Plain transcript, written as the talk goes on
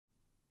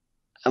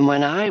And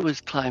when I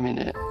was climbing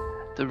it,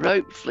 the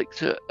rope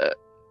flicked a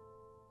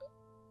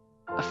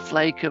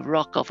flake of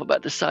rock off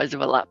about the size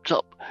of a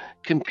laptop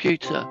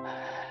computer,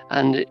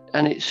 and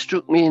it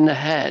struck me in the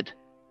head,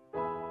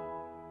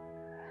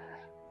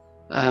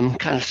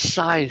 kind of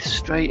scythed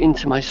straight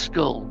into my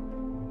skull.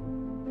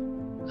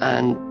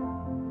 And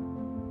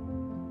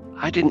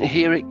I didn't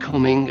hear it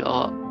coming,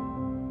 or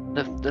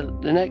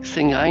the next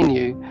thing I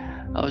knew,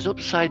 I was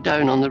upside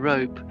down on the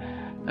rope,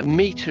 a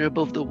meter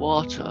above the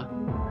water,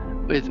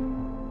 with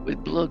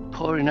blood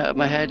pouring out of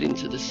my head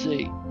into the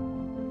sea.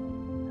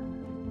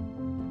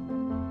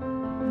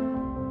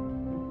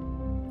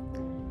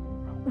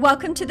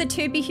 Welcome to the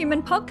To Be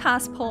Human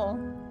podcast, Paul.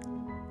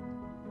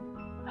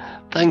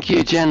 Thank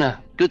you, Jennah.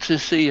 Good to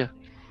see you.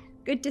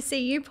 Good to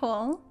see you,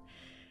 Paul.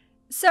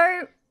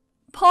 So,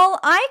 Paul,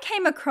 I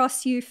came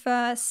across you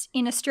first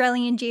in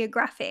Australian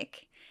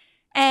Geographic,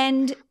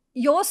 and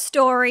your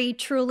story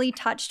truly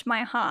touched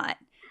my heart.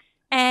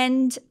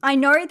 And I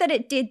know that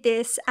it did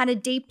this at a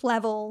deep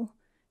level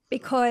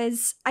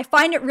because I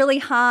find it really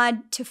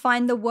hard to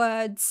find the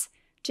words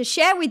to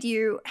share with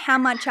you how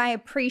much I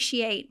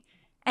appreciate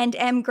and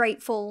am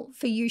grateful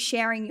for you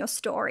sharing your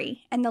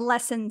story and the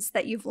lessons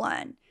that you've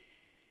learned.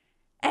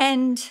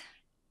 And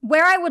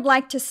where I would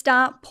like to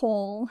start,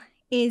 Paul,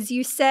 is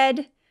you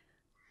said,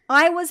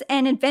 I was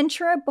an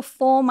adventurer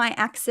before my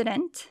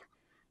accident,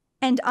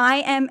 and I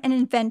am an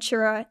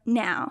adventurer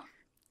now.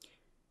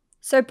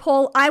 So,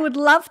 Paul, I would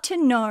love to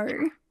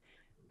know,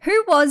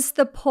 who was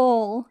the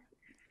Paul,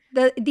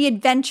 the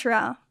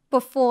adventurer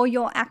before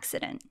your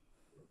accident?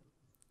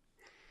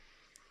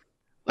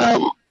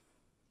 Well,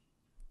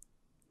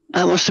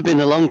 that must have been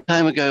a long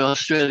time ago.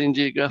 Australian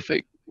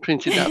Geographic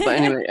printed that, but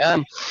anyway,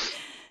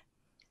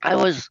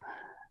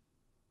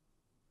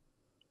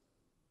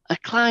 I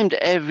climbed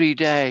every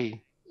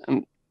day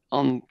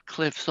on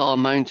cliffs or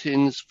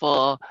mountains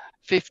for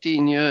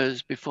 15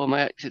 years before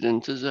my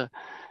accident as a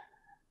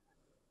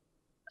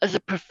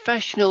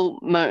professional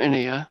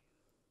mountaineer,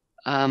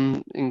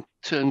 in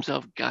terms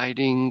of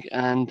guiding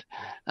and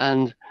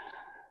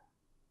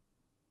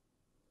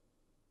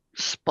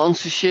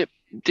sponsorship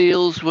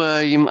deals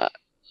where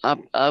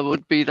I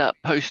would be that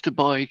poster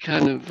boy,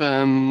 kind of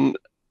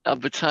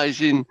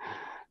advertising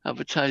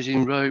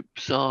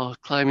ropes or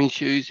climbing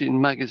shoes in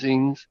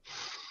magazines.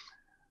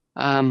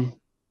 And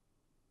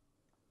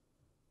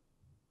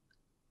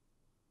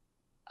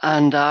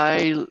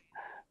I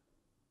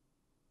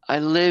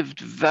lived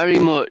very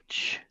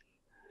much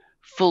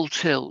full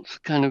tilt,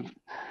 kind of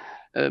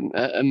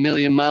a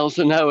million miles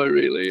an hour,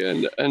 really,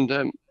 and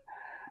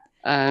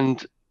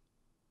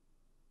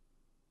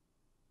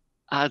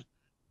had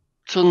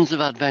tons of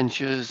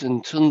adventures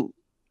and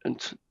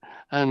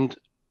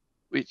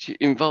which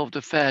involved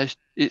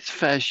its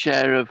fair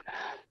share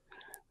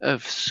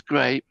of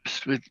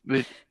scrapes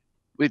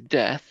with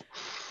death,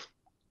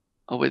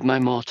 or with my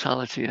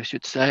mortality, I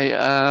should say.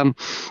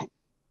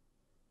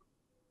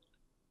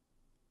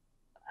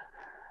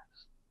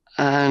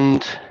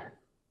 And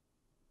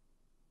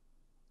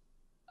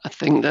I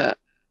think that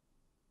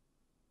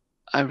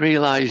I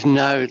realize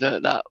now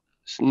that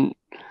that's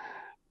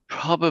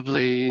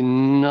probably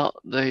not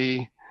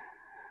an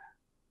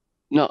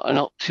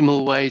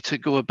optimal way to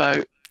go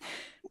about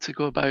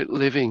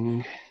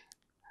living.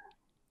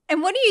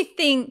 And what do you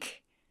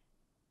think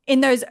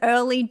in those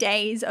early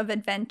days of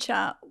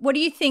adventure, what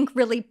do you think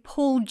really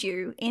pulled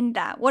you in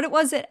that? What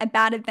was it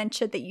about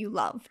adventure that you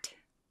loved?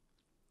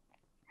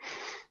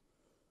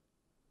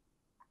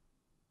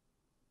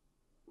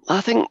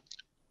 I think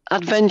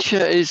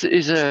adventure is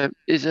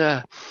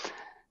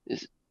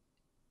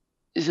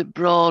a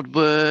broad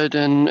word,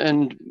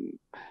 and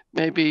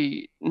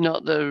maybe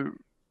not a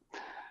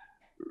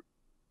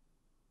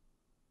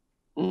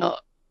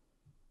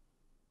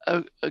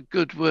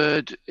good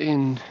word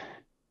in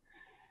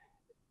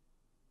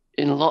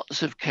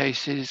lots of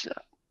cases.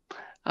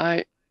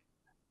 I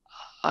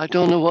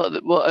don't know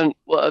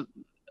what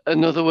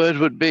another word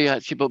would be,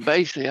 actually, but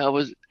basically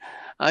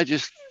I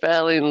just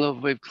fell in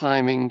love with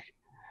climbing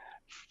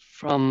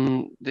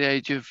from the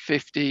age of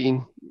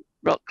 15,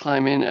 rock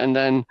climbing, and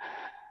then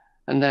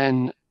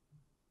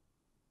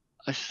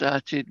I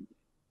started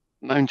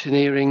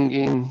mountaineering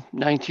in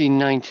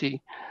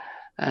 1990,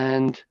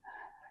 and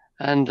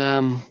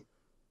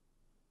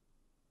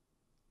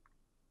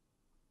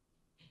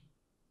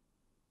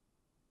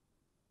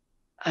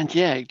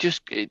yeah, it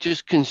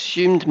just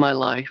consumed my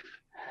life.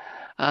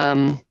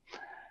 And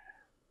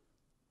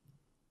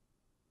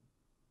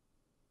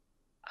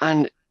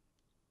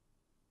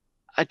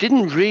I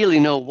didn't really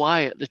know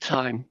why at the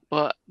time,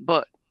 but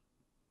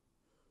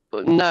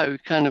now,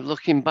 kind of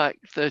looking back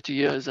 30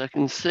 years, I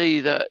can see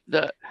that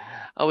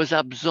I was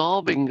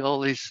absorbing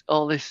all this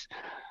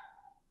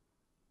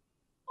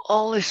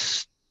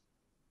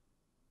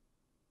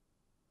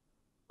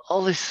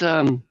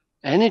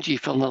energy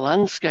from the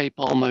landscape,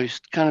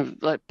 almost kind of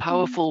like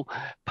powerful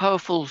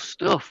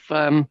stuff.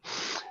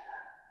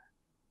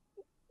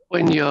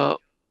 When you're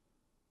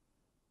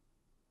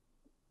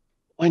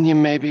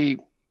maybe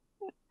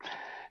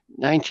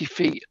 90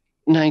 feet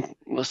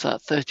what's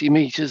that, 30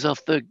 meters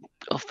off the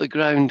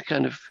ground,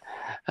 kind of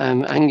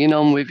hanging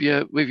on with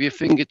your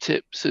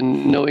fingertips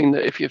and knowing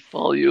that if you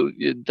fall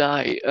you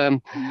die.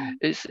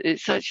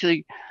 It's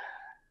actually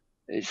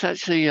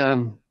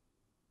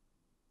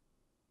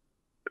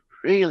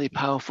really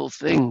powerful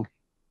thing,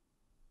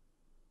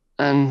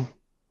 and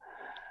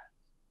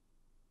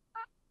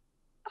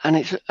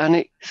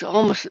it's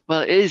almost,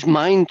 well, it is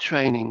mind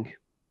training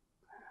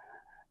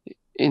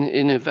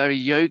in a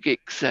very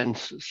yogic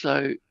sense.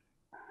 So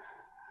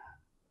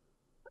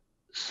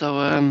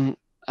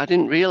I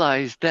didn't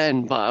realize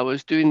then, but I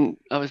was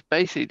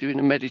basically doing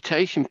a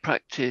meditation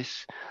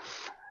practice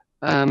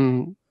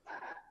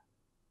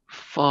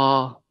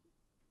for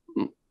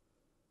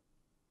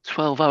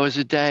 12 hours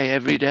a day,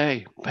 every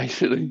day,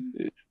 basically.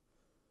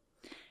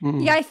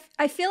 Yeah,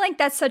 I feel like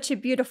that's such a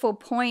beautiful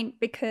point,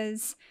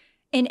 because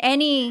in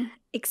any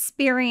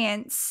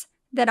experience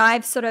that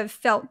I've sort of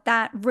felt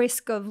that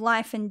risk of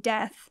life and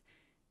death,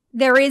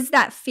 there is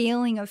that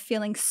feeling of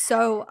feeling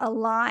so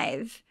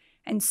alive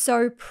and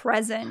so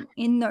present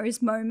in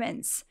those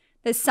moments.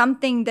 There's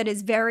something that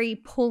is very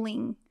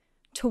pulling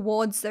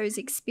towards those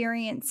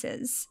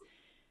experiences.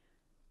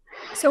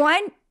 So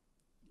I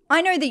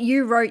know that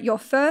you wrote your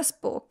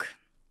first book.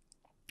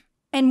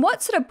 And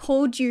what sort of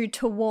pulled you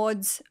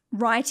towards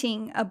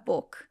writing a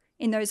book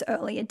in those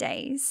earlier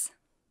days?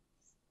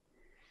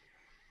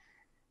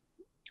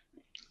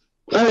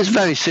 Well, it's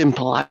very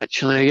simple,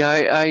 actually.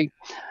 I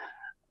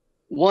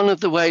one of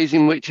the ways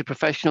in which a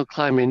professional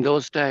climber in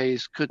those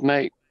days could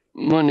make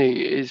money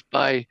is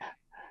by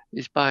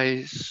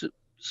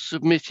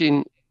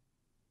submitting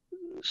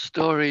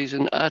stories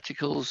and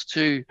articles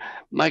to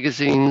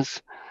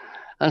magazines.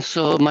 And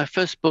so my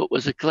first book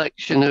was a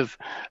collection of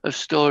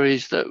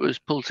stories that was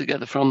pulled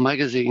together from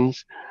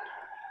magazines.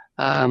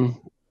 But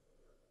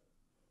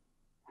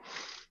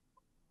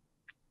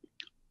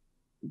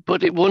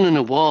it won an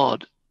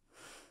award,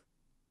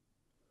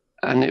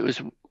 and it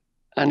was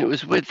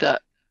with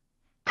that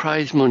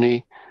prize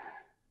money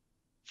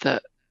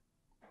that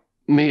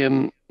me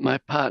and my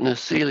partner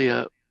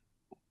Celia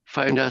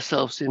found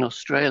ourselves in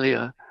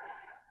Australia,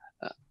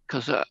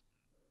 because I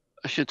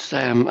should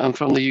say I'm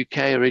from the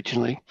UK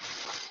originally,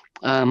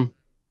 and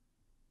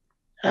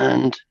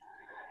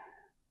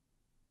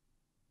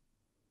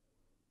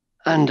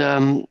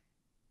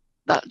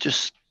that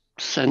just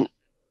sent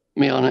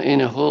me on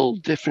in a whole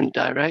different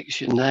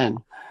direction then.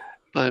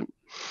 But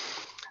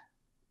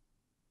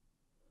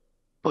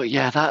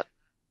yeah,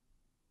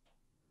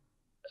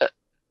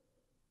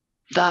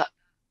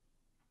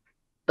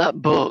 that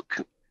book,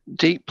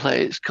 Deep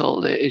Play, it's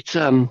called it.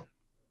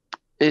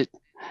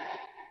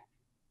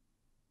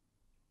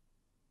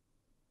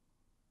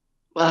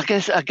 Well, I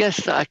guess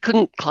that I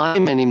couldn't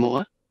climb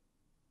anymore,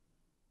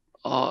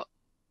 or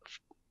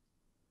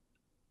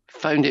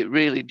found it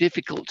really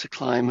difficult to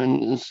climb,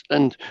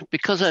 and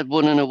because I'd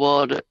won an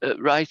award at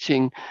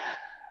writing,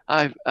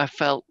 I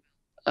felt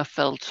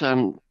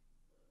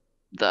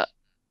that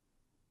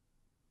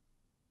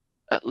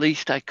at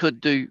least I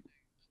could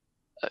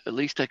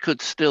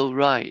still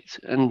write.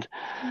 And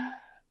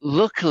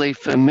luckily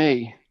for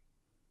me,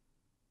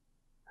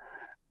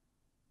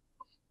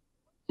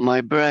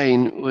 my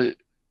brain was,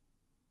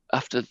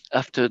 after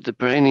the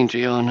brain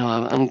injury. Oh no,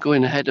 I'm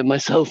going ahead of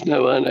myself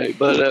now, aren't I?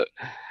 But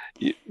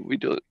we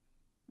don't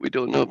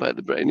know about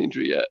the brain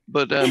injury yet.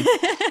 But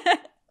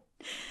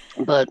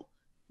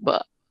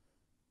but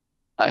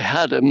I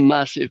had a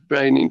massive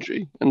brain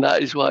injury, and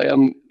that's why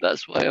I'm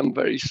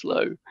very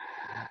slow.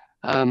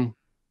 And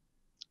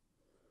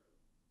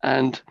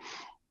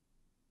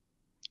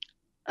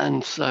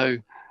so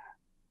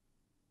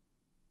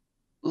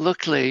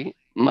luckily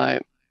my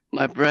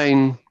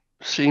brain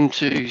seemed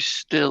to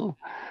still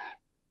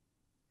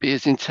be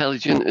as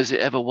intelligent as it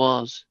ever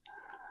was.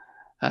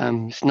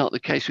 It's not the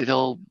case with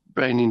all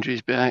brain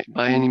injuries by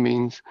any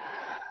means.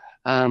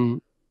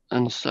 And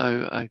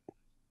so I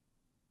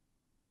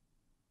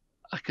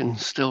can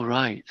still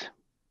write.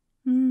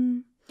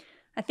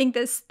 I think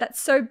that's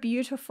so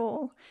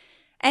beautiful.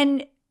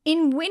 And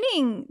in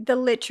winning the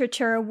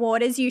literature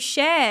award, as you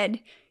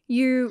shared,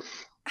 you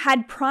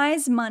had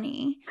prize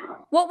money.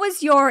 What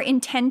was your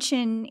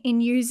intention in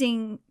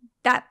using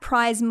that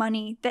prize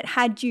money that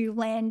had you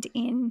land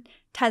in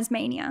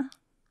Tasmania?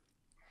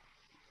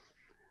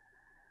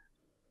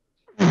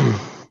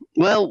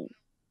 Well,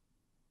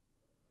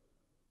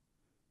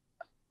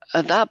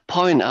 at that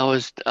point, I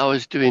was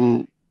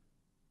doing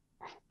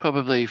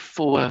probably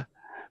four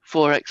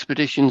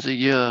expeditions a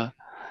year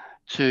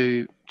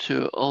to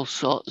all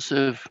sorts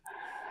of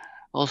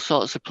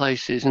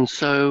places, and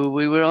so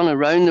we were on a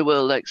round the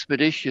world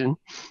expedition,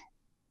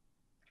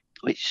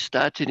 which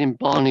started in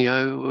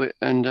Borneo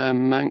and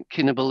Mount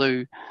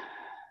Kinabalu,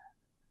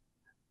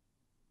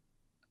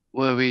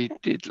 where we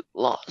did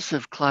lots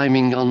of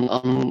climbing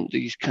on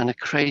these kind of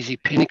crazy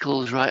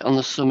pinnacles right on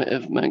the summit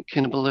of Mount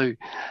Kinabalu,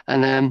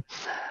 and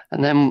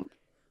then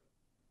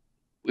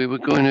we were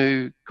going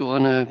to go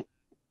on a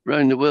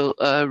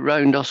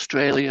round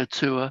Australia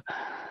tour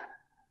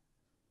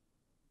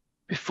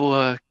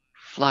before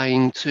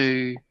flying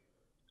to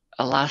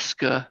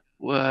Alaska,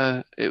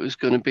 where it was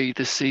going to be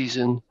the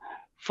season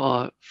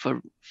for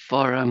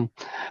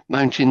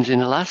mountains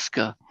in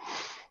Alaska.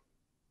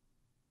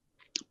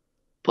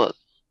 But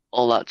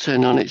all that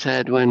turned on its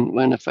head when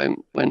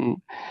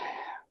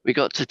we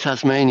got to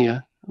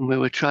Tasmania, and we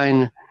were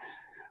trying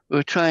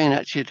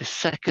actually the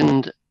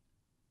second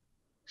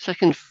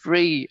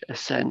free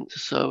ascent,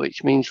 so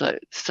which means like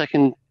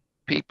second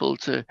people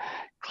to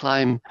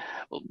climb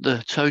up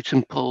the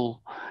Totem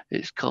Pole.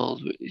 It's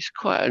called. It's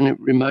quite a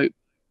remote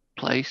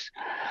place,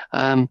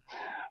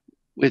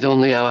 with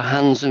only our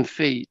hands and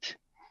feet.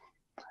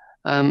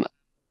 I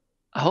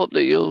hope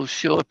that you'll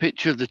show a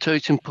picture of the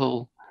Totem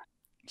Pole.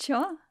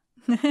 Sure.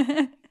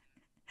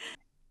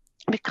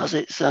 Because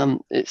it's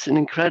an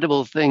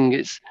incredible thing.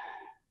 It's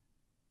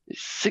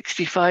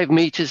 65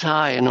 meters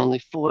high and only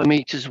 4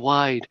 meters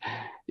wide.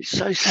 It's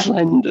so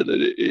slender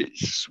that it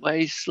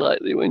sways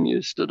slightly when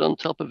you're stood on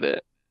top of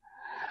it.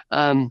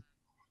 And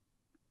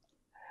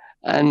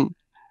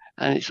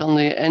it's on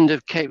the end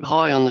of Cape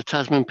Hoy on the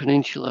Tasman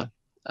Peninsula,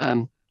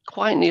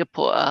 quite near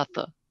Port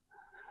Arthur.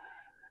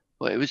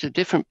 But it was a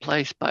different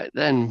place back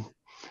then.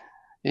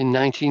 In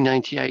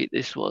 1998,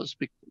 this was,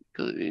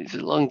 because it's a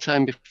long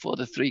time before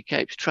the Three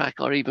Capes track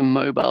or even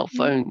mobile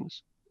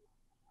phones.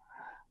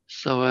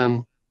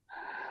 So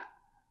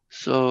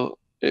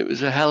it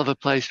was a hell of a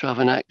place to have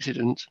an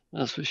accident,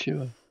 that's for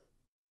sure.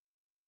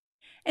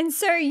 And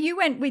so you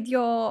went with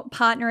your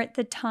partner at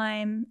the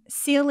time,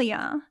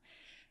 Celia.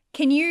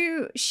 Can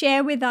you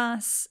share with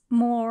us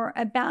more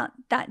about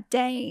that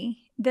day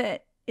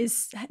that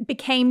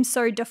became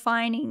so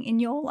defining in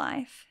your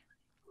life?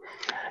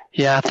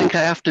 Yeah, I think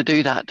I have to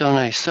do that, don't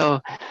I?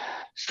 So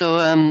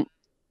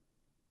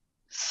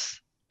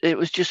it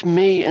was just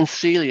me and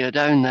Celia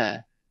down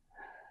there,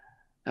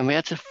 and we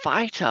had to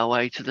fight our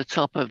way to the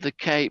top of the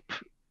Cape,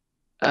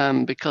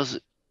 because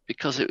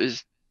it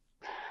was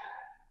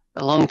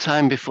a long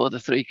time before the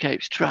Three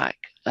Capes track,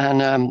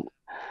 and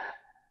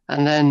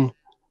then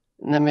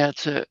we had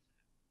to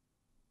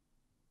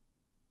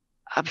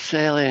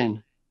abseil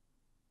in,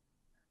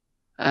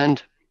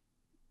 and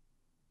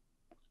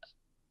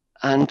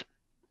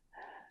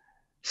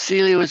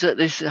Celia was at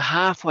this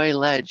halfway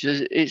ledge.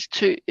 It's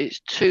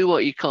two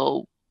what you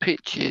call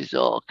pitches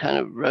or kind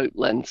of rope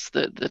lengths,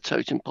 the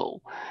totem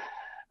pole,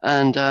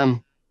 and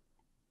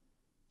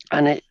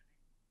it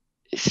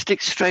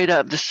sticks straight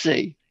out of the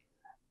sea,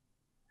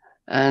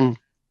 and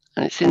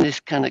it's in this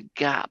kind of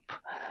gap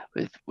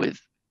with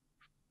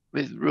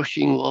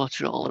rushing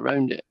water all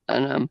around it,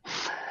 and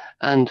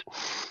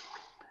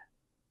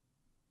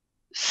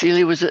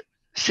Celia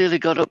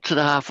got up to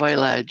the halfway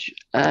ledge,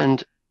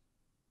 and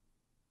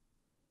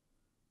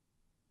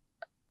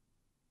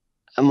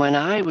when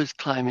I was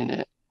climbing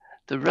it,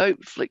 the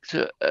rope flicked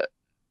a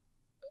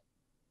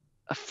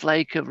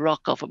flake of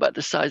rock off about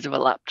the size of a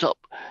laptop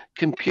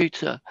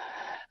computer,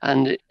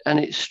 and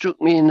it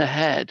struck me in the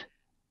head,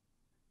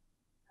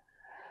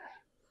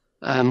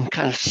 kind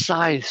of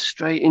scythed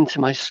straight into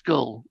my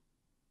skull,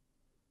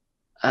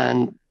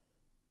 and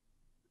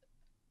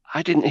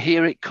I didn't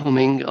hear it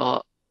coming.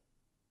 Or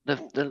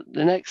the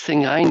next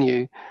thing I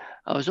knew,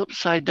 I was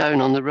upside down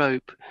on the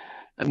rope,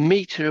 a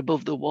meter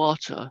above the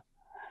water,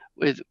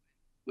 with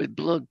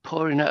blood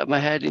pouring out of my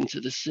head into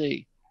the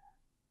sea.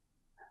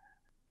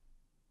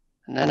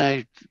 And then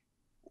I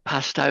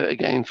passed out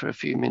again for a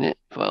few minutes,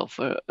 well,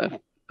 for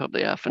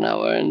probably half an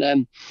hour, and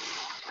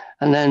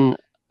then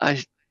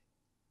I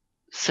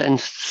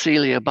sensed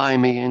Celia by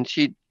me, and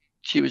she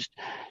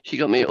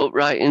got me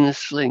upright in the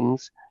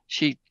slings.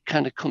 She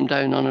kind of come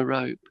down on a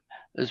rope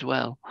as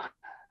well,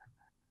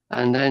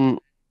 and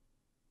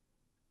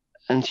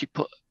she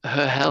put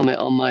her helmet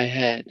on my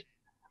head,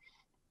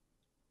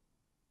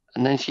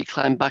 and then she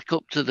climbed back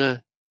up to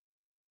the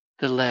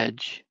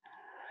ledge.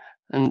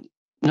 And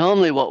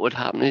normally what would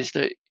happen is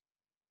that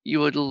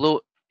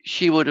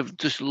she would have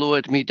just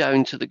lowered me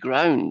down to the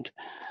ground,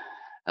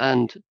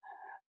 and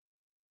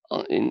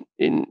in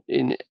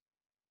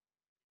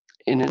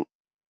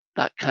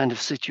that kind of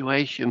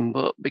situation.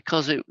 But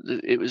because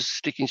it was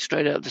sticking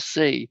straight out of the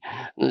sea,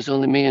 and there's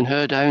only me and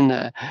her down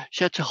there,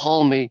 she had to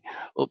haul me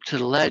up to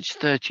the ledge,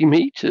 30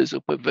 meters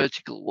up a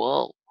vertical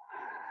wall,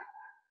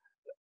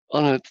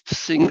 on a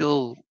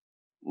single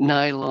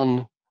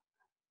nylon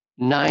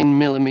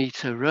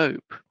 9mm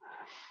rope.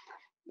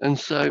 And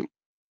so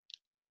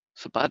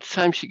by the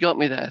time she got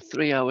me there,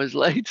 3 hours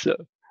later,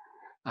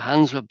 her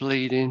hands were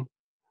bleeding.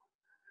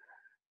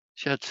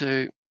 She had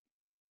to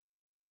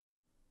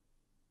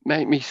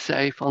make me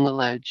safe on the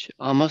ledge.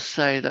 I must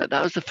say that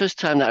was the first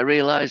time that I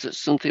realized that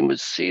something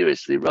was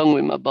seriously wrong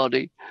with my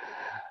body.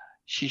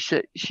 She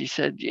said,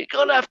 "You're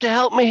gonna have to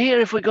help me here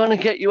if we're gonna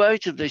get you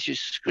out of this." She's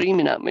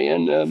screaming at me,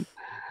 and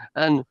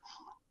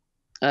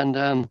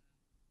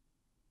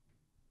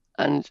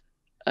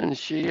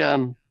she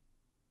I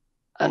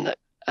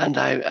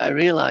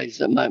realized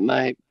that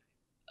my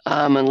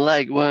arm and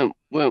leg weren't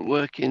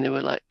working. They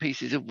were like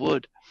pieces of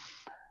wood.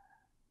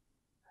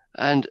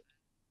 And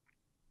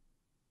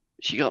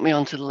she got me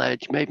onto the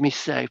ledge, made me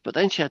safe, but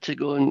then she had to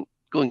go and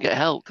go and get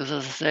help, because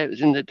as I say, it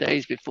was in the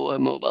days before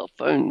mobile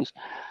phones.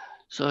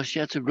 So she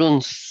had to run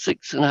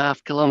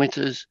 6.5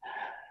 kilometers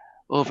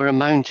over a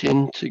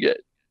mountain to get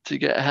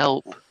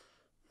help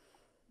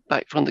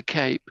back from the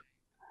Cape,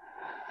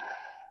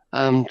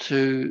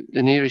 to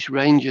the nearest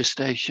ranger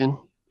station,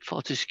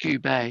 Fortescue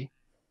Bay.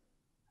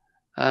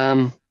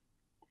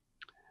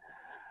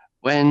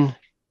 When,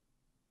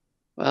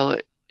 well,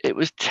 it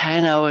was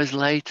 10 hours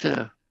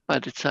later by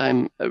the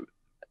time a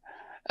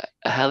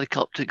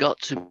helicopter got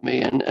to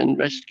me and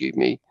rescued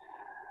me.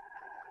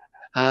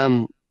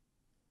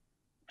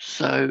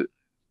 So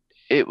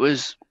it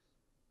was,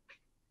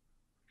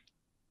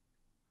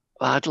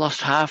 I'd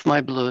lost half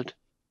my blood.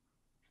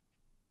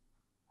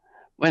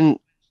 When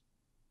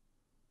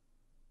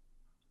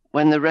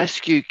the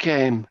rescue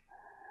came,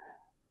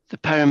 the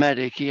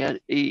paramedic, he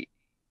had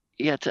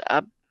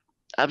to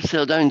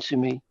abseil down to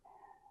me,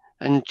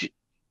 and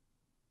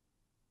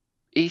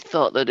he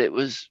thought that it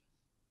was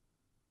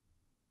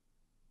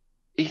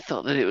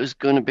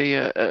going to be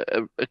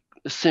a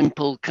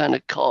simple kind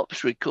of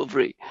corpse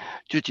recovery,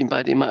 judging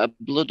by the amount of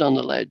blood on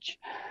the ledge.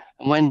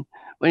 And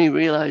when he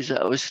realised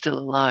that I was still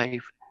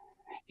alive,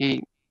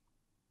 he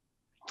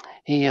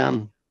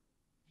knew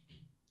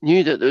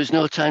that there was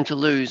no time to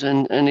lose,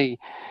 and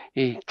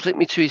he clipped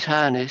me to his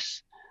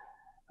harness,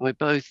 and we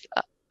both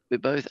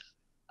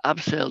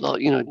abseiled, or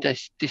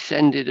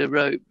descended a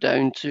rope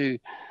down to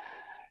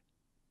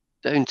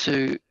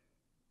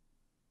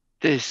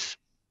this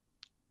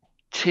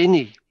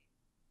tinny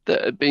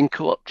that had been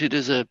co-opted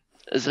as a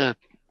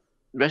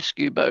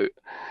rescue boat,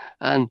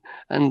 and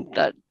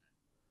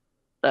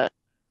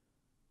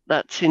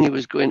that tinny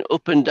was going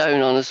up and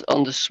down on us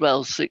on the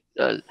swell 2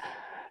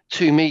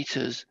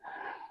 meters.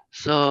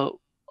 So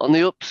on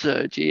the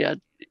upsurge, he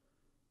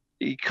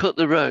cut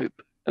the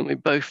rope, and we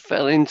both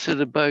fell into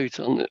the boat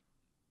and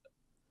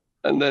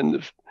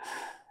then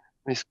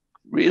it's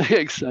really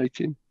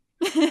exciting.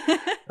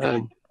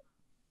 I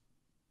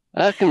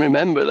can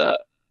remember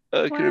that.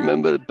 I can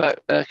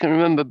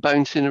remember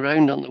bouncing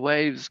around on the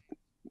waves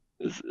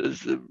as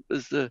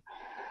the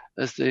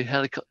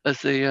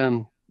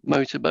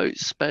motorboat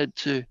sped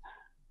to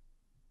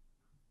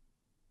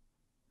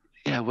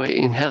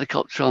waiting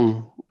helicopter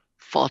on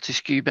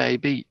Fortescue Bay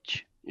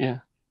Beach. Yeah,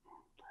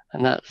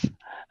 and I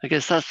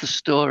guess that's the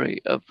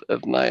story of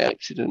my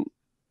accident.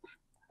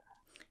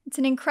 It's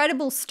an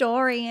incredible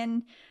story,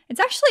 and it's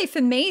actually,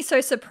 for me,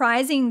 so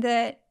surprising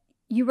that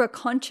you were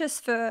conscious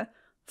for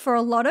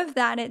a lot of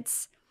that.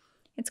 It's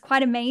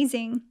quite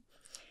amazing.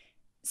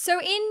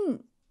 So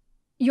in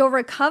your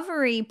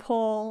recovery,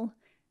 Paul,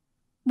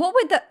 what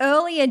were the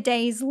earlier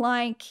days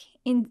like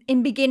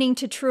in beginning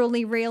to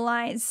truly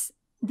realize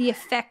the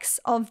effects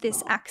of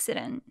this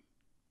accident?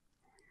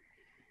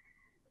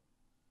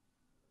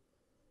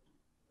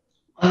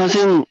 I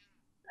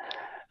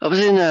was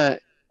in a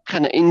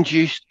kind of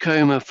induced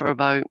coma for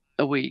about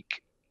a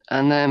week,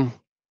 and then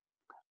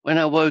when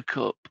I woke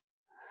up,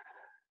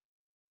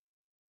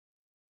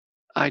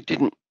 I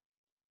didn't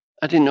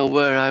know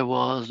where I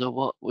was or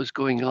what was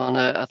going on.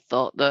 I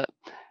thought that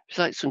it was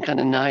like some kind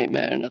of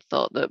nightmare, and I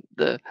thought that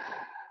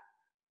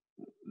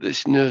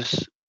this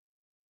nurse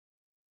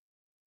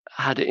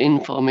had it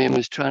in for me and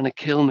was trying to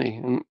kill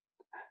me,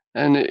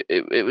 and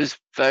it was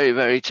very,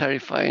 very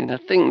terrifying. I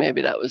think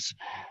maybe that was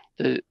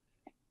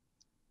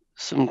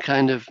some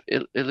kind of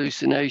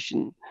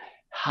hallucinations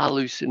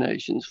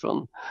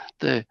from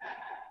the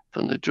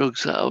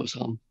drugs that I was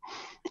on.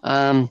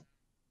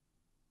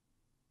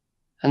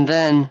 And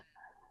then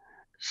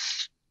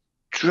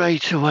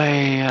straight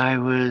away I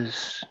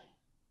was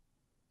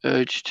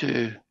urged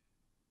to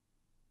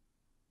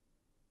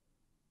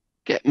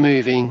get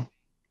moving.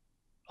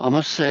 I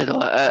must say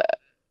though,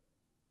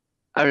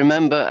 I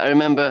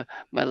remember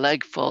my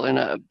leg falling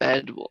out of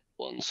bed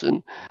once,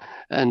 and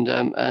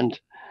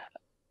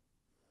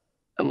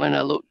when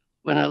I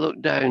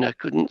looked down, I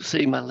couldn't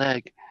see my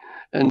leg,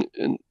 and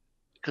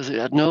because it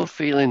had no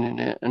feeling in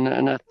it,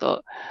 and I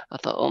thought,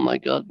 oh my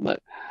God, my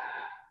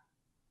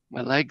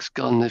leg's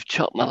gone. They've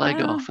chopped my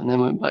leg off, and then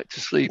went back to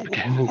sleep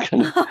again.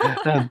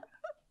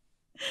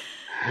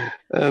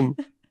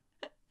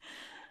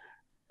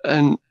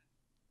 And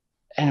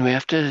anyway,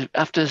 after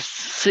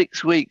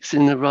 6 weeks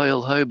in the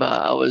Royal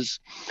Hobart,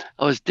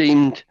 I was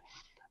deemed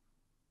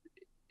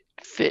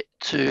fit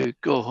to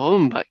go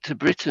home back to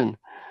Britain,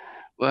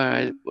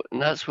 and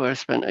that's where I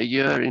spent a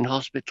year in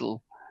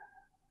hospital.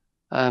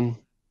 Because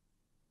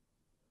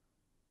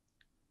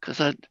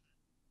I'd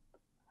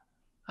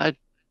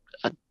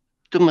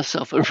done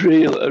myself a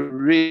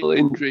real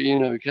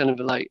injury, kind of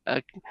like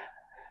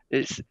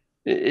it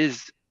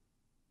is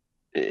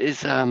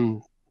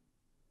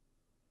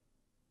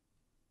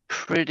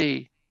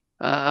pretty.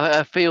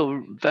 I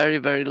feel very,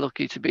 very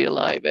lucky to be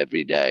alive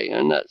every day,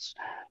 and that's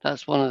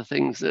one of the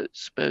things that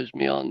spurs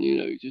me on.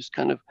 Just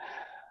kind of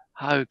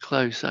how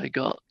close I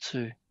got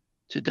to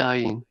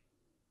dying.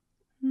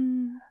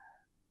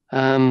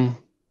 And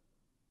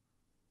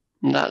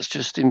that's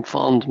just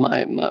informed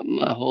my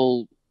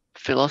whole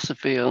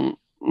philosophy on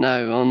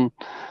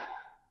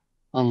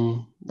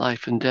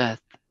life and death.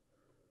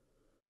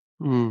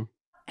 Mm.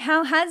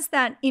 How has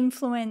that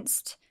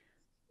influenced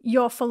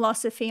your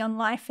philosophy on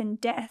life and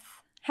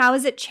death? How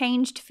has it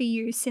changed for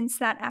you since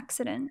that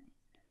accident?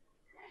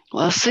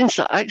 Well, since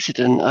that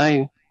accident,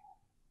 I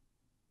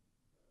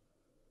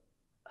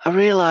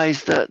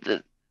realised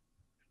that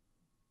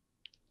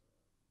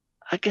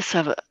I guess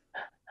I've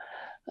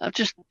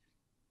just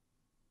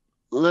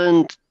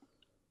learned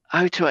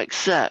how to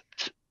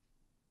accept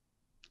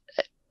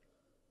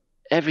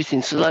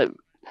everything. So, like,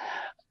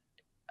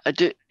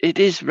 it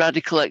is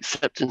radical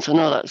acceptance. I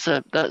know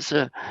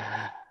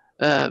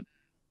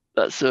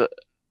that's a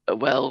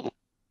well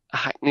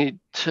hackneyed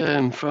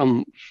term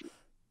from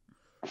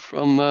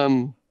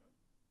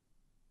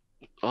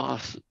oh,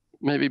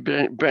 maybe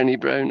Brenny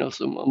Brown or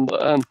someone,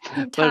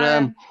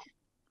 Tara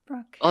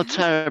Brooke. Oh,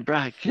 Tara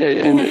Bragg,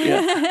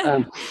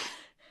 yeah.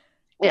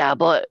 Yeah,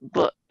 but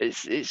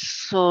it's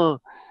so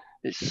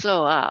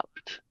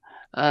apt.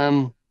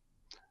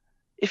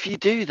 If you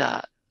do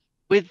that,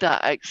 with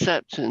that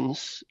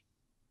acceptance,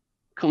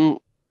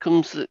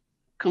 comes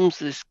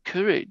this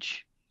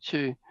courage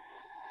to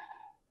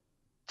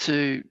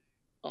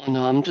oh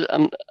no,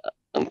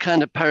 I'm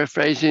kind of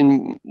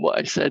paraphrasing what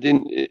I said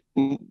in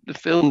the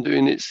film,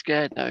 doing it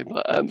scared now,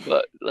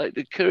 but like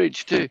the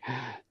courage to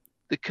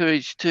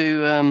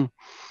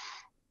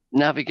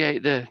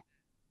navigate the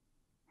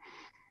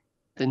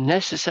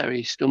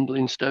necessary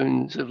stumbling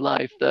stones of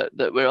life that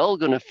we're all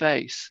going to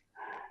face.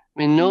 I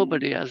mean,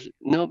 nobody has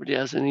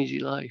an easy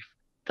life.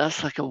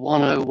 That's like a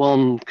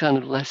 101 kind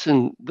of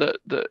lesson that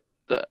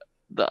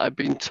I've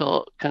been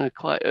taught kind of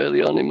quite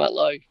early on in my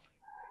life.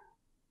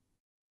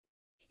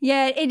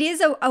 Yeah, it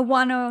is a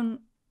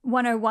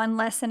 101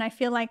 lesson. I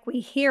feel like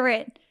we hear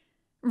it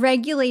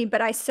regularly,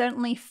 but I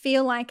certainly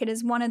feel like it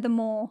is one of the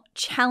more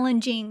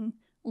challenging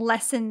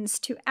lessons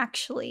to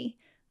actually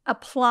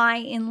apply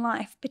in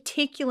life,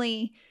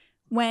 particularly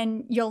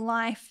when your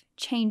life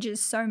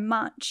changes so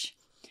much.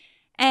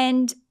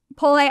 And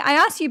Paul, I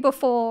asked you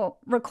before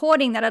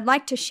recording that I'd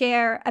like to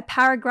share a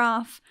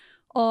paragraph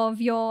of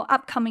your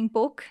upcoming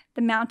book,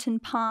 The Mountain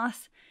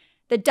Path,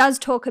 that does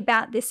talk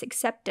about this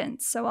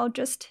acceptance. So I'll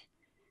just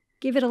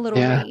give it a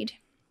little read.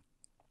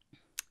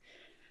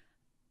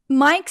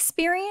 My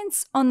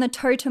experience on the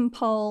Totem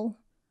Pole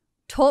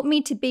taught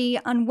me to be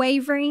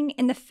unwavering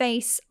in the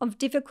face of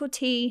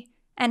difficulty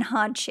and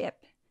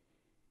hardship.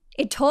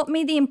 It taught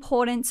me the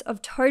importance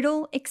of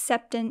total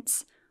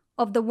acceptance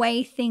of the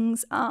way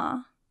things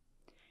are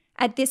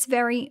at this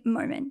very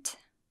moment.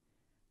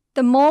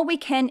 The more we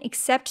can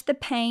accept the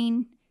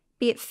pain,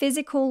 be it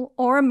physical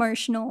or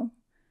emotional,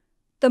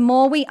 the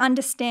more we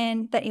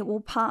understand that it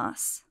will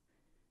pass.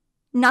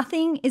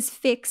 Nothing is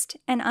fixed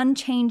and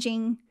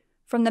unchanging,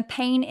 from the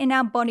pain in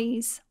our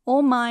bodies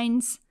or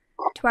minds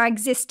to our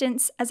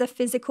existence as a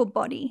physical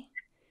body,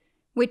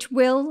 which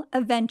will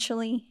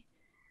eventually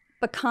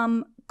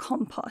become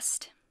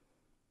compost.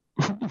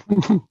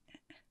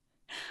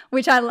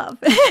 Which I love.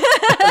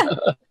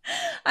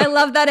 I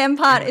love that end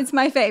part. It's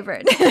my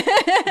favorite.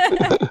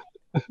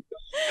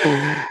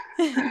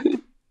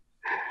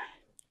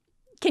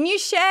 Can you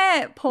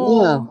share,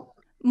 Paul,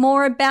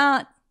 more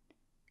about,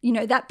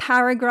 that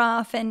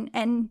paragraph and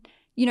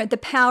the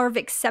power of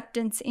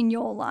acceptance in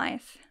your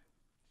life?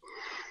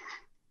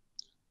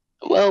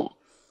 Well,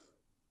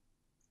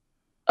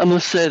 I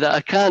must say that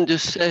I can't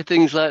just say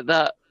things like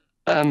that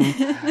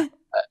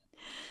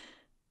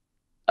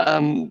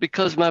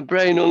because my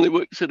brain only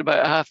works at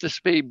about half the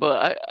speed,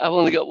 but I've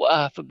only got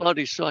half a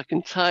body, so I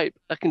can type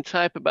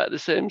about the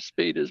same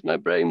speed as my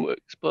brain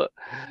works. But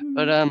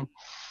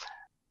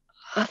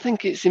I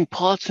think it's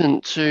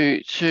important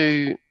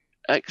to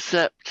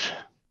accept.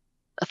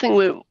 I think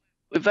we're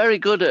very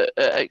good at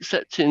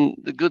accepting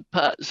the good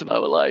parts of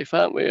our life,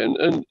 aren't we?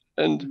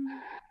 And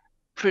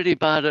pretty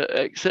bad at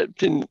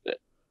accepting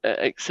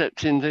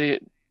the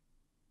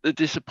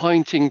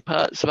disappointing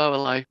parts of our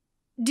life.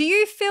 Do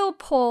you feel,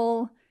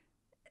 Paul,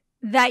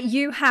 that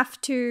you have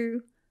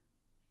to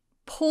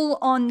pull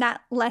on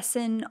that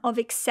lesson of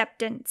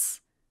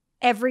acceptance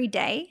every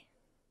day?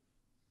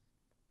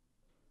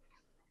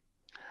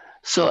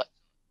 So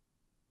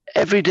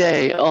every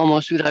day,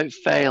 almost without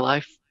fail,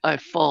 I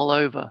fall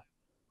over.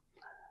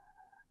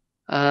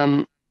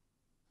 And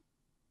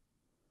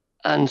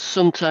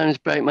sometimes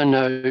break my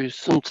nose,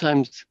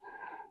 sometimes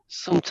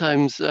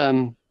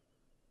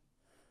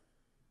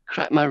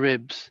crack my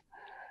ribs.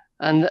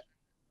 And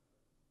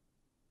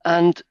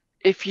I've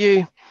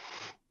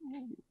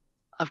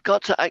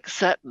got to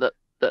accept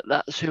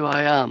that's who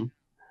I am,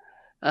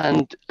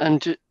 and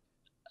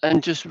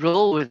just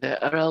roll with it,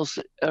 or else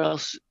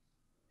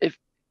if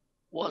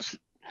what's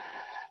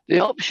the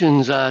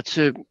options are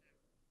to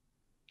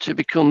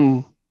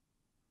become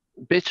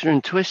bitter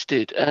and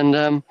twisted,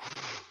 and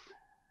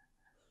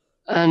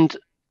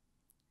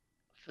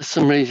for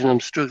some reason I'm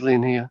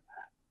struggling here,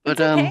 but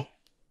it's okay.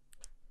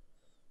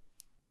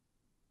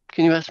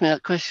 Can you ask me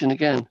that question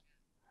again?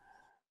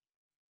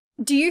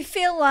 Do you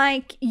feel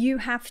like you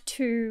have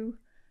to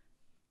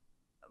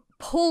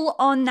pull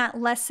on that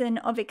lesson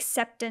of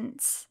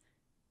acceptance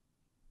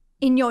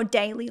in your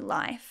daily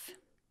life?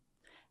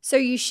 So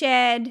you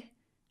shared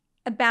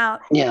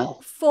about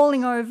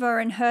falling over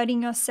and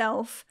hurting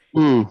yourself.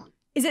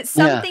 Is it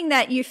something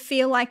that you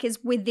feel like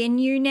is within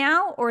you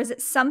now, or is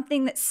it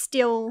something that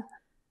still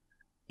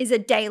is a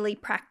daily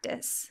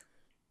practice?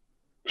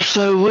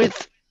 So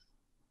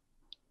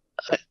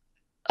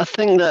I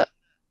think that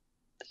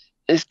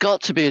it's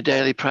got to be a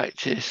daily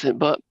practice,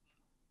 but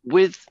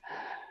with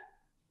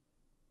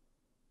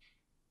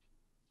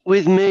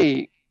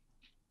me,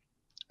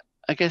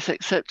 I guess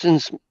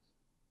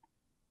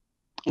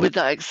with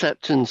that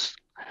acceptance,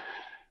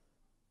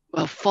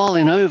 well,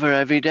 falling over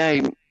every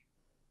day,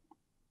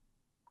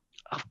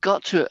 I've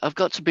got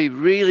to be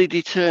really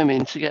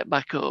determined to get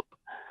back up,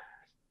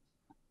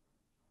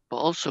 but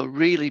also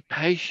really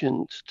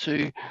patient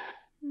to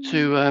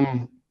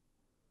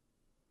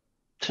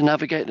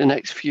navigate the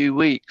next few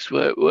weeks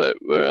where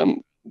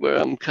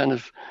I'm kind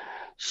of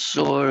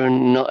sore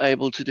and not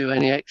able to do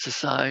any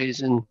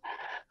exercise, and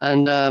I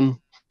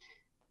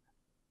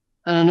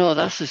know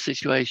that's the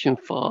situation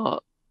for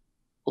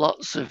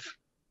lots of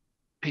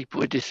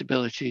people with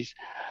disabilities,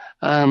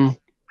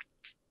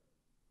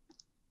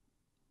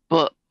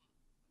 but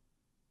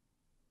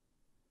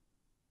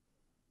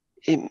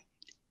it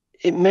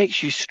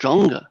makes you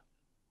stronger,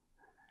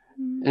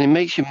 and it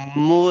makes you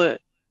more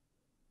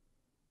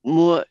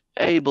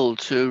able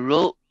to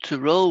roll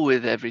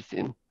with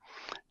everything,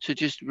 to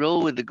just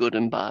roll with the good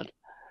and bad.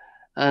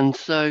 And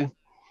so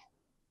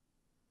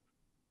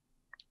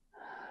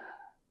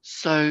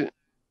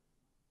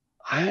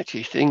I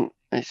actually think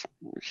this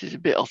is a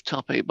bit off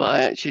topic, but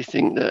I actually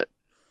think that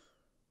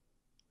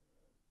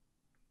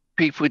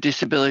people with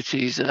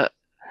disabilities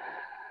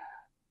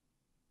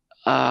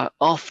are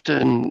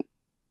often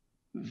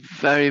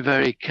very,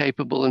 very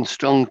capable and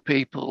strong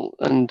people,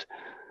 and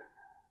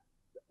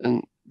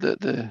the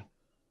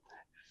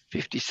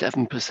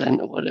 57%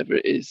 or whatever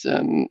it is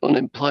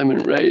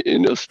unemployment rate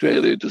in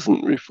Australia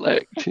doesn't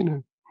reflect,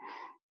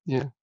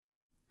 Yeah.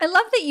 I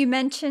love that you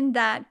mentioned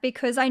that,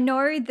 because I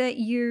know that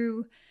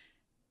you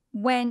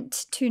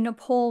went to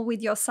Nepal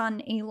with your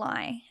son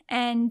Eli,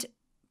 and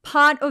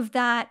part of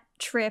that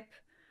trip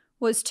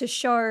was to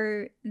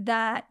show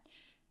that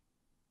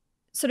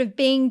sort of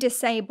being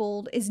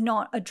disabled is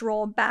not a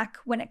drawback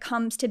when it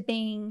comes to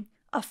being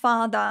a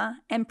father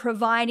and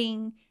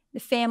providing the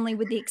family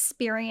with the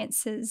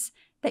experiences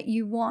that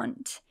you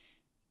want.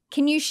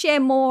 Can you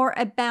share more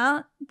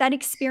about that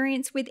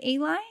experience with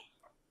Eli?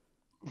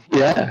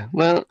 Yeah,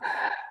 well,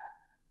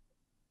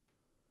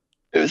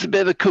 it was a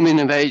bit of a coming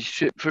of age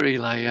trip for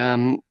Eli.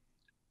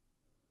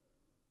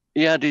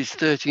 He had his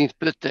 13th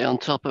birthday on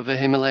top of a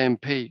Himalayan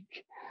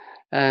peak,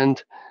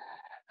 and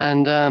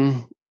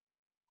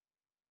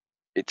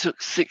it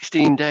took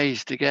 16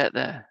 days to get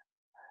there,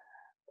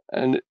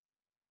 and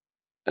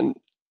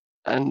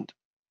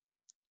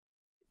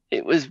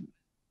it was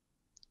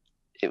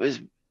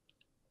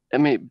I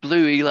mean, it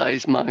blew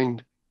Eli's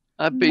mind.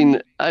 I've been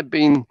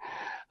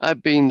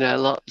there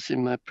lots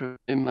in my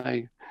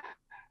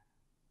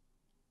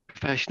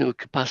professional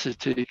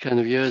capacity kind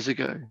of years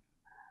ago,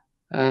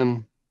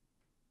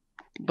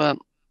 but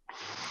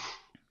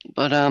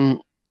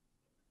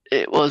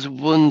it was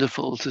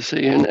wonderful to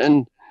see,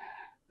 and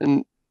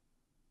he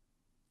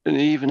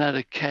even had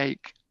a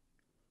cake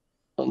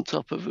on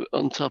top of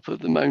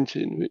the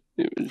mountain.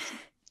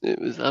 It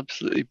was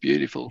absolutely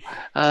beautiful.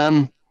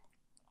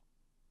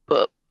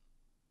 But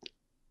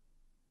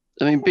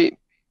I mean,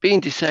 being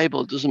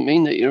disabled doesn't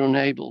mean that you're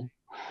unable,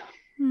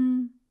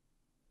 and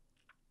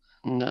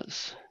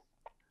that's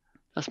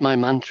my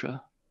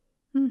mantra,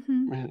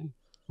 really.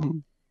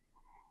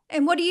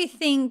 And what do you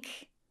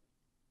think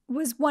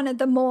was one of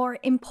the more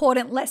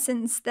important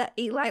lessons that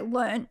Eli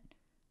learned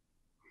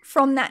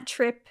from that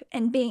trip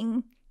and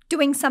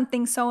doing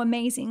something so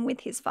amazing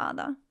with his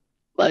father?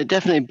 Well, it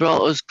definitely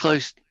brought us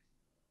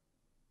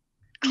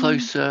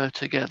closer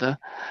together,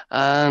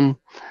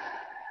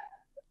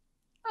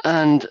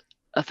 and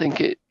I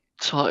think it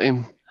taught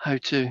him how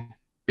to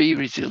be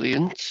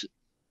resilient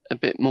a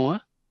bit more.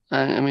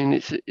 And I mean,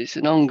 it's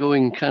an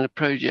ongoing kind of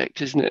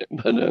project, isn't it?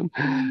 But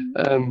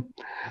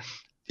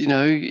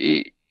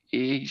he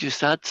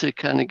just had to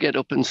kind of get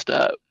up and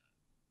start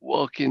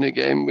walking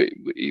again,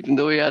 even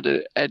though he had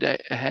a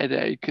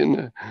headache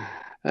and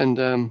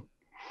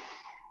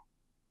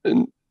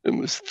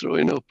was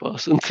throwing up or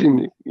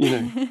something,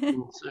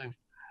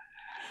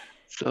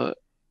 so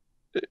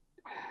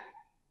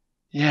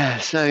yeah.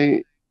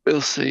 So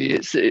we'll see.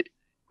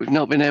 We've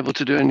not been able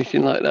to do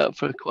anything like that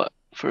for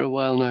a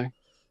while now.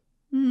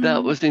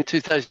 That was in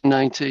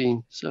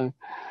 2019. So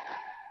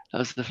that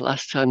was the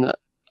last time that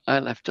I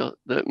left,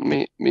 that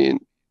me and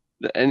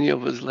that any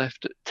of us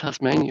left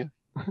Tasmania.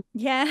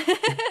 Yeah.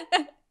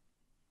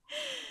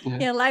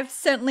 Yeah, life's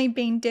certainly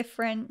been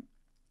different.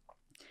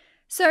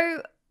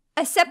 So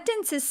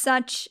acceptance is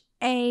such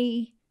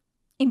a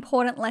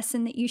important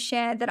lesson that you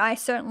share that I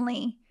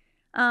certainly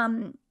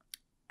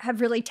have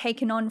really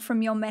taken on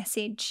from your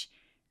message.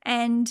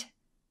 And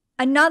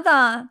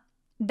another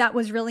that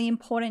was really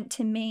important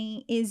to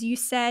me is you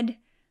said,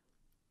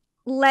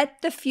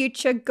 let the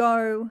future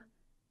go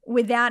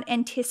without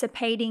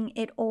anticipating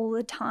it all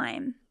the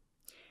time.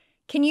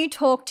 Can you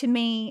talk to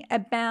me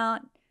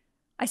about,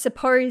 I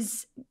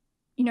suppose,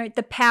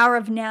 the power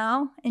of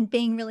now and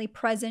being really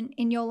present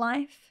in your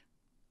life?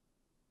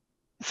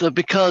 So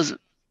because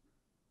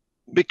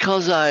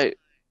I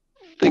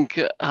think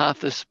at half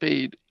the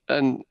speed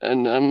and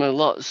I'm a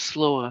lot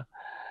slower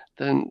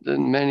than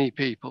many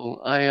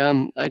people,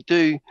 I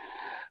do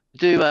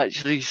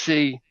actually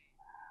see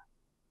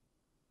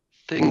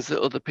things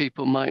that other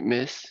people might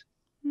miss,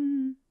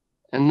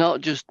 and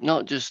not just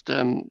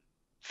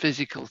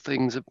physical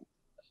things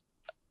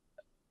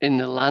in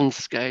the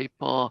landscape,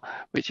 or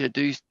which I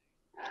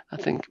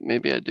think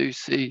maybe I do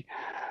see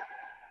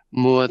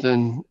more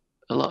than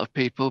a lot of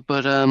people,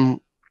 but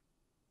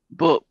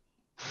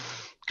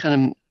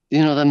kind of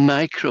the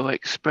micro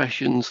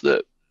expressions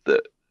that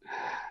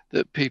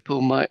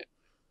people might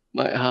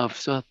have.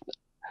 So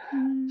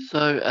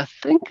I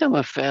think I'm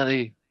a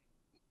fairly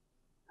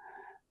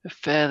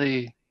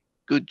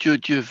good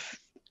judge of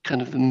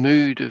kind of the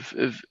mood of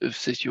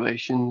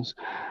situations,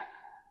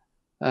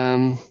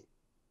 and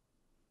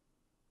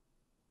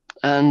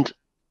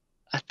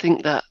I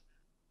think that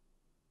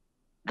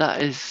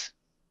is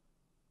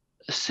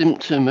a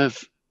symptom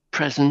of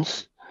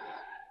presence,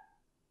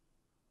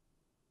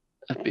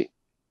 of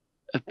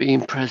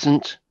being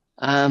present.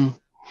 I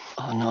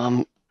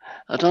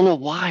don't know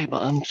why,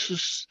 but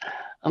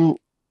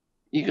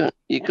you're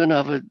gonna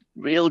have a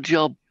real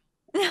job.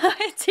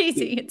 It's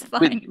easy. It's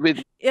fine.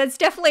 It's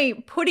definitely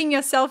putting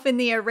yourself in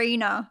the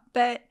arena,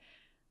 but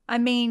I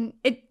mean,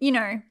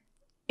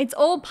 it's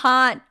all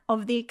part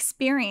of the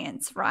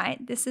experience,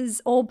 right? This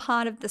is all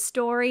part of the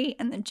story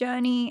and the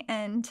journey,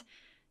 and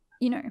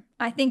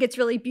I think it's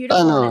really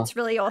beautiful and it's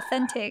really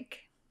authentic.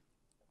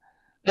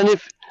 And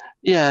if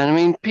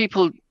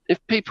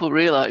people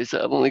realize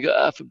that I've only got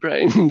half a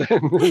brain,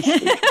 then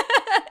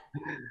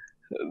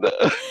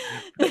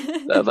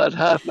I've had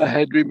half my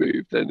head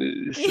removed, then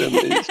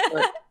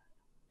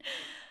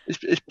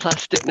it's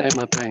plastic now,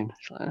 my brain.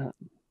 It's like that.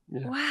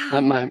 Yeah.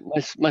 Wow.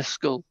 Like my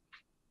skull.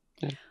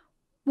 Yeah.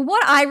 Well,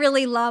 what I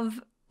really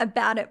love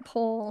about it,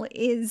 Paul,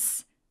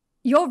 is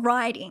your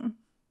writing.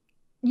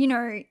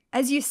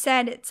 As you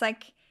said, it's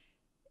like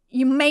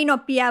you may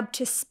not be able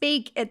to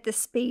speak at the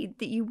speed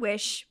that you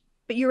wish,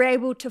 but you're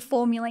able to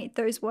formulate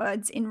those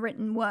words in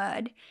written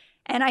word.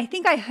 And I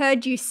think I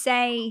heard you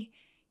say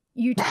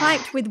you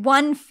typed with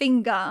one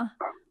finger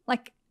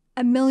like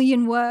 1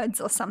 million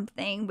words or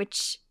something,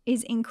 which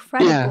is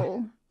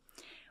incredible.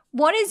 Yeah.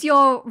 What is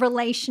your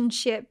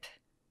relationship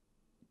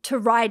to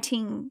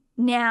writing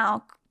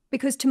now?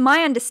 Because to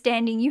my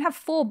understanding, you have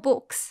 4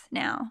 books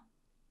now.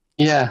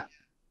 Yeah.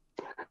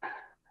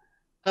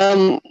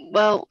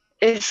 Well,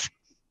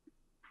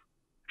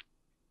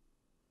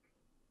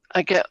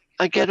 I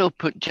get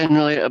up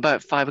generally at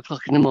about 5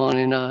 o'clock in the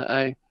morning.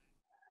 I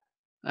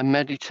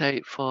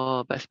meditate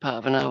for best part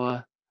of an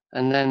hour,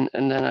 and then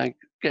I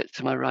get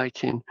to my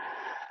writing,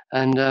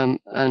 and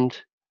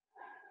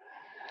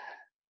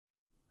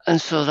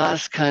so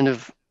that's kind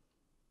of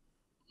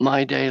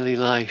my daily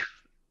life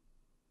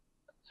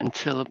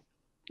until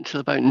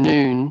about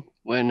noon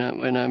when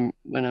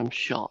I'm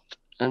shot,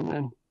 and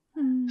then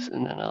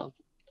I'll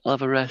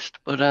have a rest.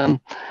 But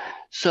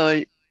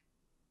so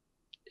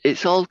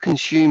it's all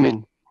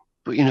consuming.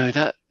 But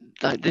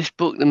that this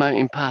book, The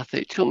Mountain Path,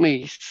 it took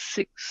me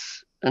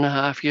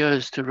 6.5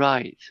 years to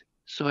write.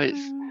 So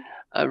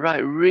I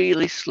write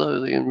really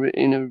slowly and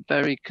in a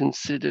very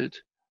considered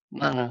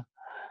manner.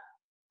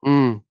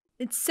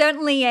 It's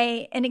certainly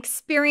an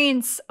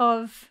experience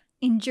of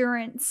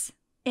endurance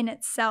in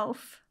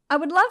itself. I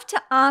would love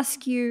to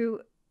ask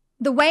you,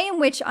 the way in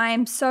which I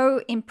am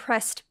so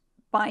impressed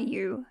by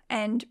you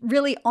and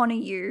really honor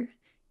you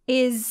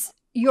is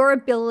your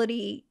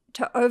ability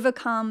to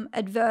overcome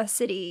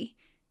adversity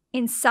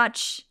in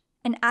such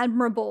an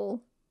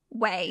admirable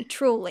way,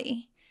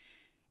 truly.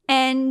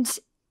 And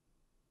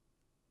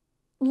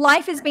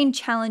life has been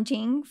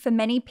challenging for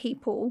many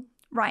people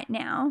right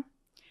now.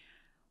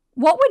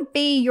 What would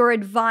be your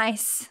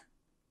advice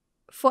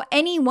for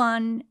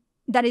anyone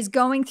that is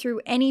going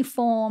through any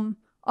form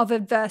of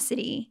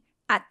adversity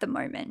at the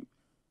moment?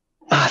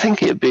 I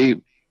think it'd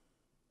be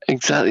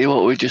exactly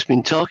what we've just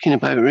been talking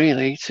about,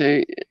 really,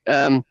 to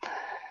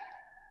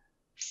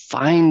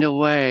find a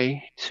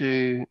way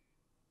to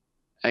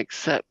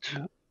accept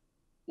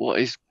what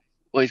is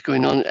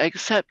going on.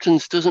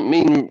 Acceptance doesn't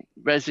mean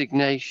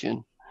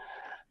resignation.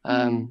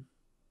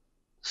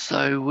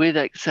 So with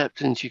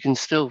acceptance, you can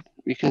still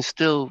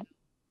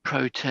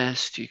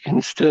protest. You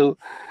can still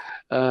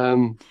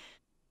that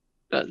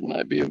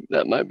might be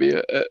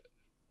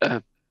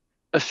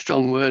a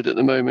strong word at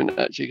the moment,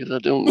 actually, because I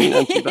don't mean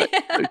anti-vax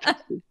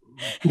protesting.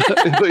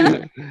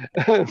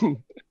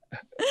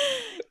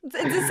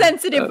 But it's a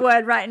sensitive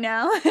word right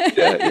now.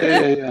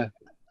 Yeah.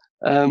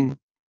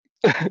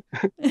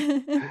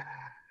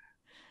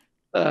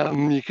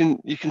 You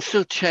can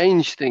still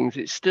change things.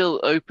 It still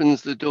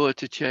opens the door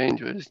to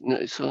change.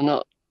 So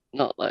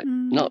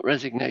not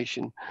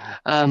resignation.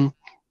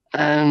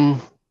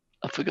 And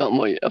I've forgotten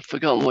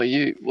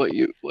what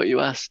you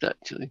asked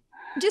actually.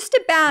 Just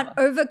about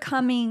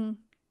overcoming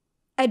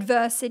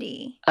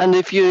adversity. And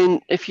if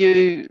you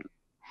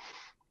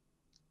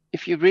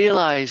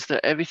realize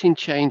that everything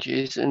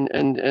changes and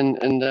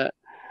that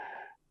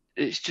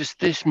it's just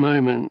this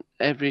moment,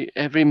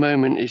 every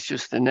moment is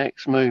just the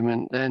next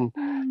moment,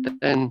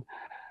 then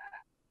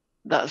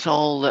that's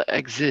all that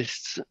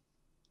exists.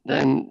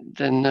 Then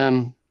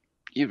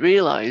you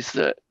realize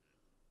that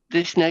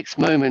this next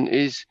moment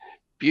is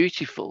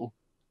beautiful,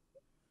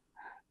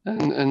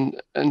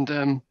 and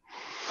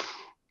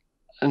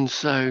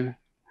so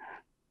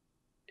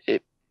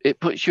it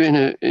puts you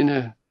in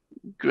a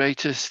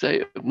greater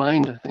state of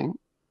mind, I think.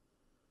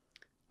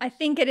 I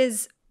think it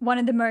is one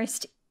of the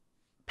most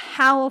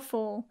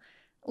powerful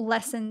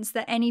lessons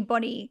that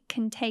anybody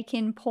can take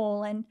in,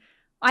 Paul, and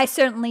I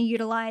certainly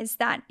utilize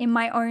that in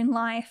my own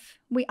life.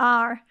 We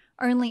are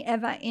only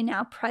ever in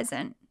our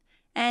present.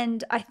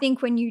 And I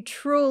think when you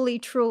truly,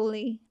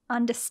 truly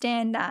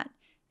understand that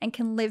and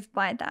can live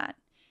by that,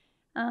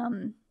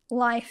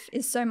 life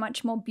is so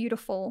much more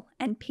beautiful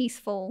and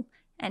peaceful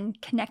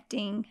and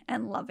connecting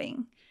and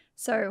loving.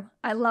 So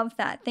I love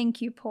that.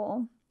 Thank you,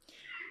 Paul.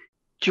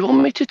 Do you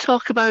want me to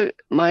talk about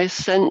my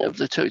ascent of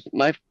the totem,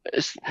 my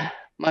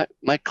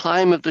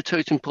climb of the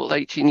totem pole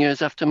 18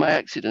 years after my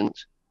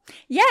accident?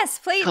 Yes,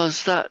 please.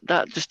 Because that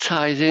just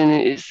ties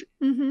in.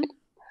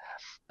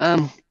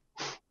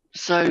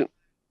 So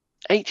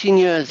 18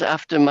 years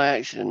after my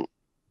accident,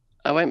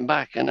 I went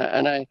back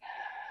and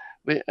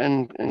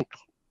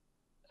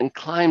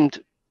climbed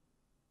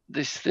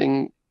this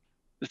thing,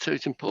 the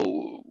totem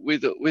pole,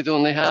 with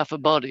only half a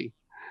body,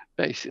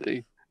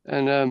 basically,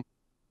 and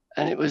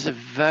it was a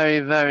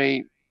very,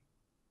 very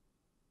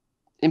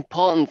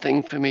important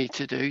thing for me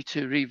to do,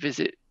 to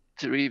revisit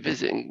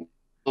and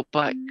go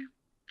back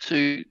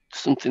to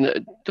something that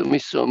had done me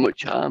so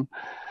much harm.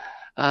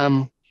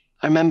 I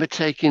remember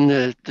taking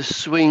the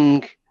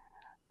swing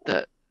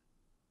that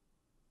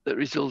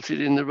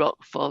resulted in the rock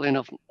falling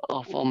off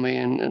on me,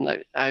 and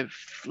like I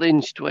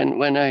flinched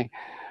when I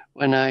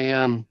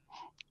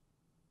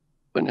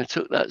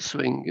took that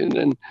swing,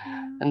 and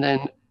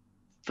then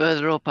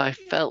further up I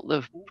felt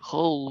the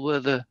hole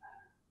where the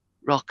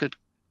rock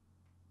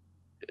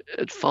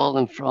had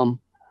fallen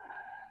from,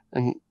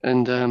 and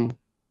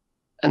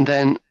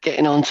then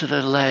getting onto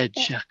the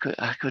ledge,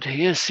 I could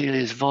hear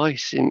Celia's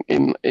voice in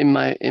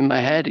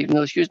my head, even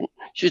though she was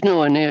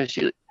nowhere near.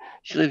 She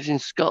lives in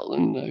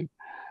Scotland now,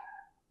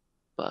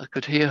 but I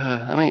could hear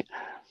her. I mean,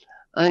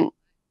 I think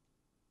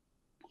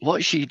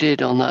what she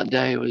did on that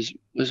day was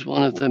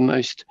one of the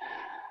most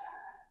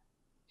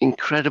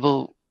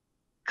incredible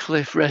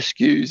cliff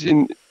rescues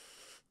in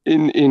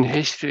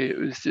history. It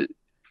was,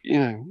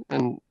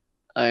 and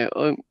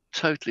I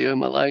totally owe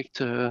my life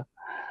to her.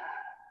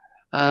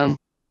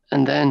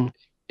 And then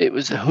it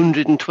was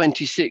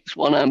 126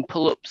 one-arm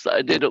pull-ups that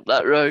I did up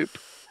that rope,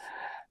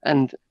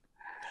 and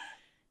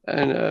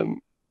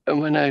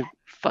when I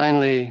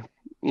finally,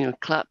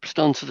 collapsed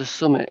onto the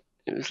summit,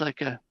 it was like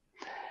a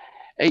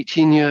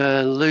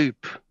 18-year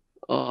loop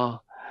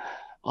or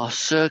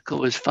circle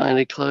was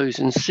finally closed.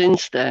 And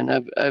since then,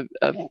 that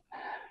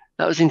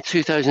was in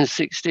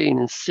 2016,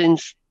 and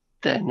since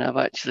then,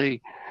 my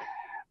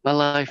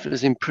life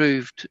has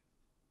improved.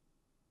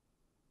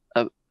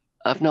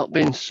 I've not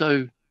been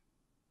so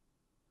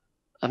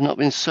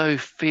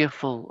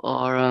fearful,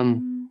 or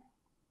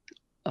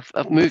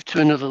I've moved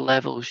to another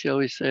level, shall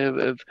we say,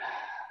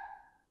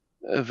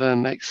 of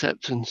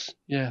acceptance.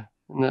 Yeah,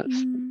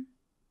 and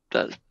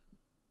that's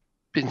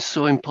been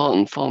so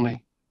important for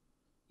me.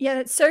 Yeah,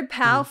 it's so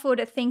powerful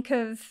to think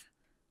of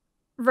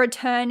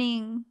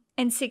returning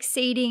and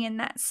succeeding in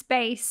that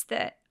space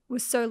that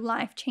was so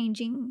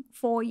life-changing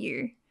for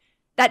you.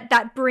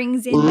 That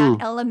brings in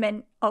that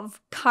element of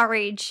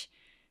courage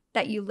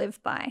that you live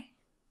by.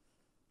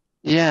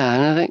 Yeah,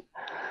 and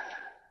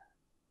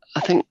I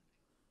think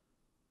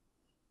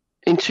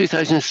in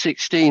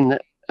 2016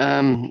 that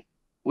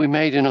we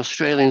made an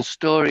Australian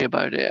story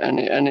about it, and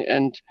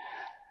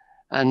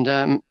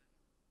I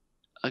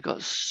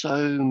got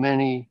so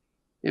many.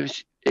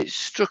 It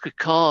struck a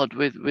chord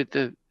with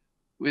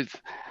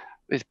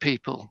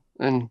people,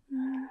 and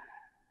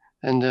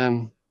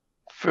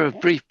for a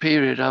brief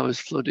period I was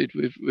flooded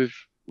with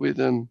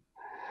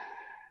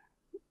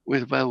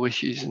well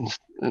wishes and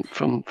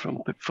from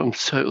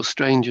total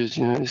strangers.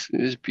 It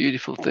was a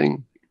beautiful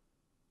thing.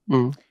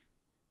 And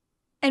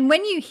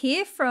when you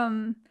hear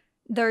from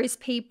those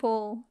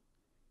people,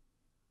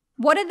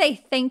 what are they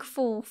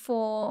thankful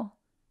for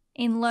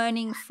in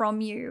learning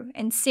from you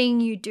and seeing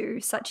you do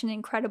such an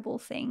incredible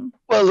thing?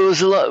 Well, there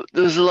was a lot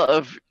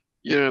of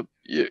you're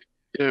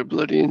a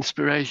bloody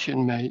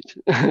inspiration, mate,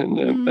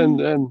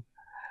 and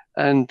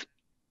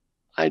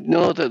I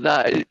know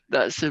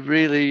that's a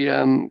really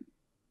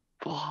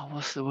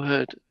what's the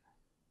word?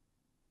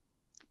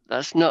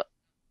 That's not,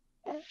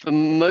 for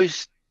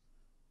most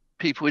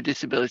people with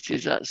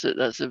disabilities.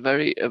 That's a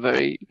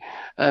very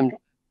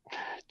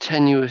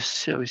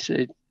tenuous, shall we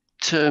say,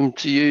 term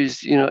to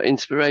use.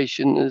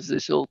 Inspiration. There's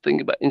this whole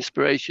thing about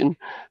inspiration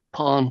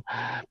upon,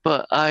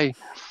 but I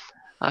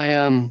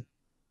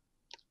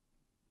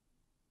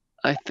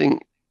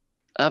think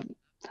I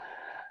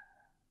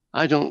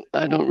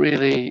don't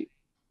really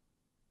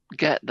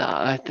get that.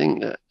 I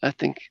think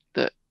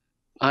that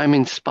I'm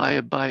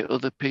inspired by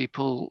other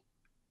people,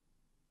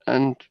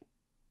 and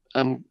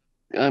I'm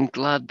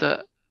glad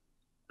that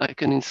I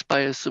can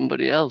inspire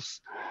somebody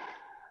else.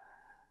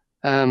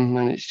 And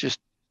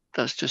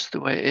that's just the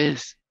way it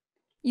is.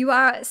 You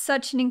are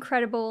such an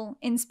incredible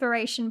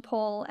inspiration,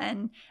 Paul.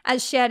 And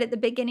as shared at the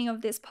beginning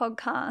of this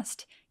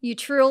podcast, you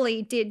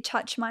truly did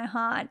touch my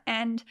heart.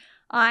 And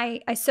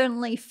I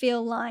certainly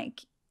feel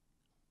like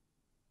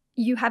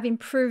you have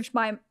improved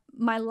my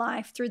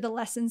life through the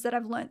lessons that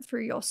I've learned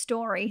through your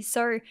story.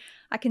 So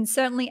I can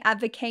certainly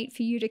advocate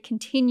for you to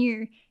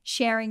continue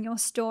sharing your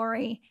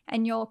story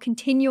and your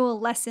continual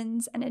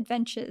lessons and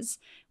adventures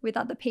with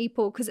other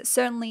people, because it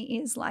certainly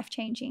is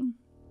life-changing.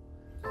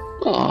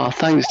 Oh,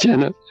 thanks,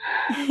 Jennah.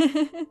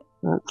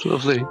 That's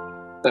lovely.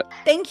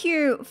 Thank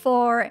you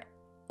for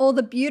all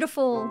the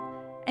beautiful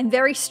and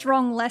very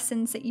strong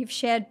lessons that you've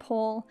shared,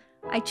 Paul.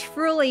 I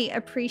truly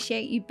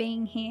appreciate you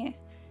being here.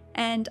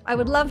 And I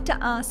would love to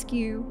ask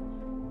you,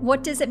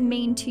 what does it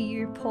mean to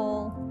you,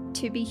 Paul,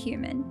 to be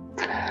human?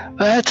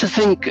 I had to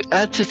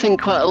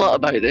think quite a lot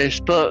about this,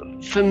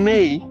 but for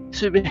me,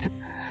 to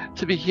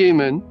be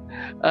human,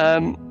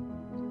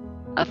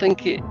 I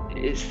think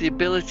it's the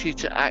ability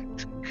to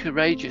act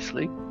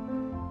courageously,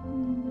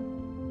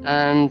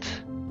 and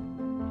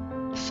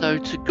so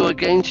to go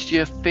against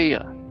your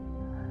fear,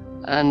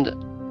 and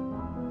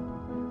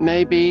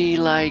maybe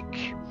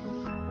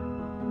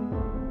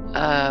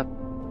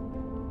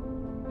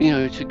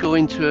to go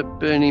into a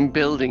burning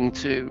building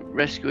to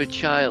rescue a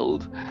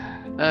child,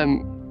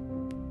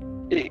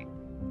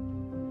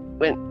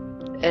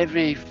 when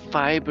every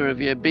fiber of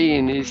your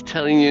being is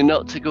telling you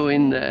not to go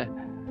in there.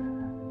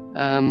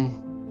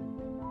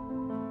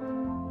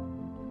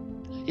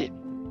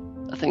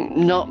 I think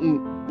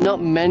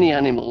not many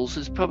animals,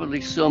 there's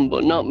probably some,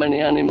 but not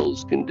many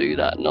animals can do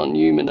that,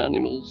 non-human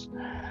animals.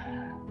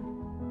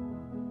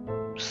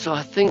 So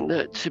I think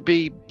that to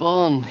be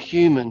born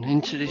human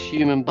into this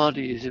human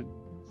body is a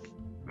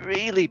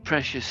really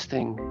precious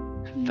thing,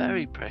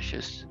 very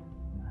precious.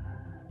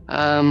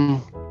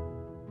 And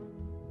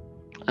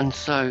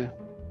so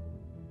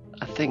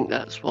I think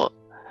that's what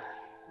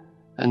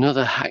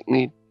another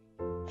hackneyed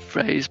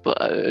phrase, but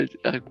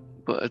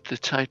the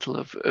title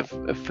of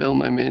a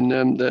film I'm in,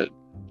 that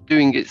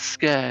doing it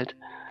scared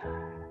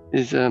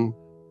is, I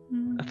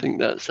think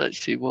that's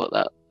actually what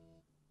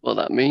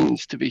that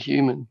means, to be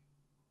human,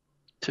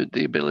 to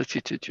the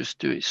ability to just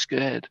do it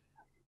scared.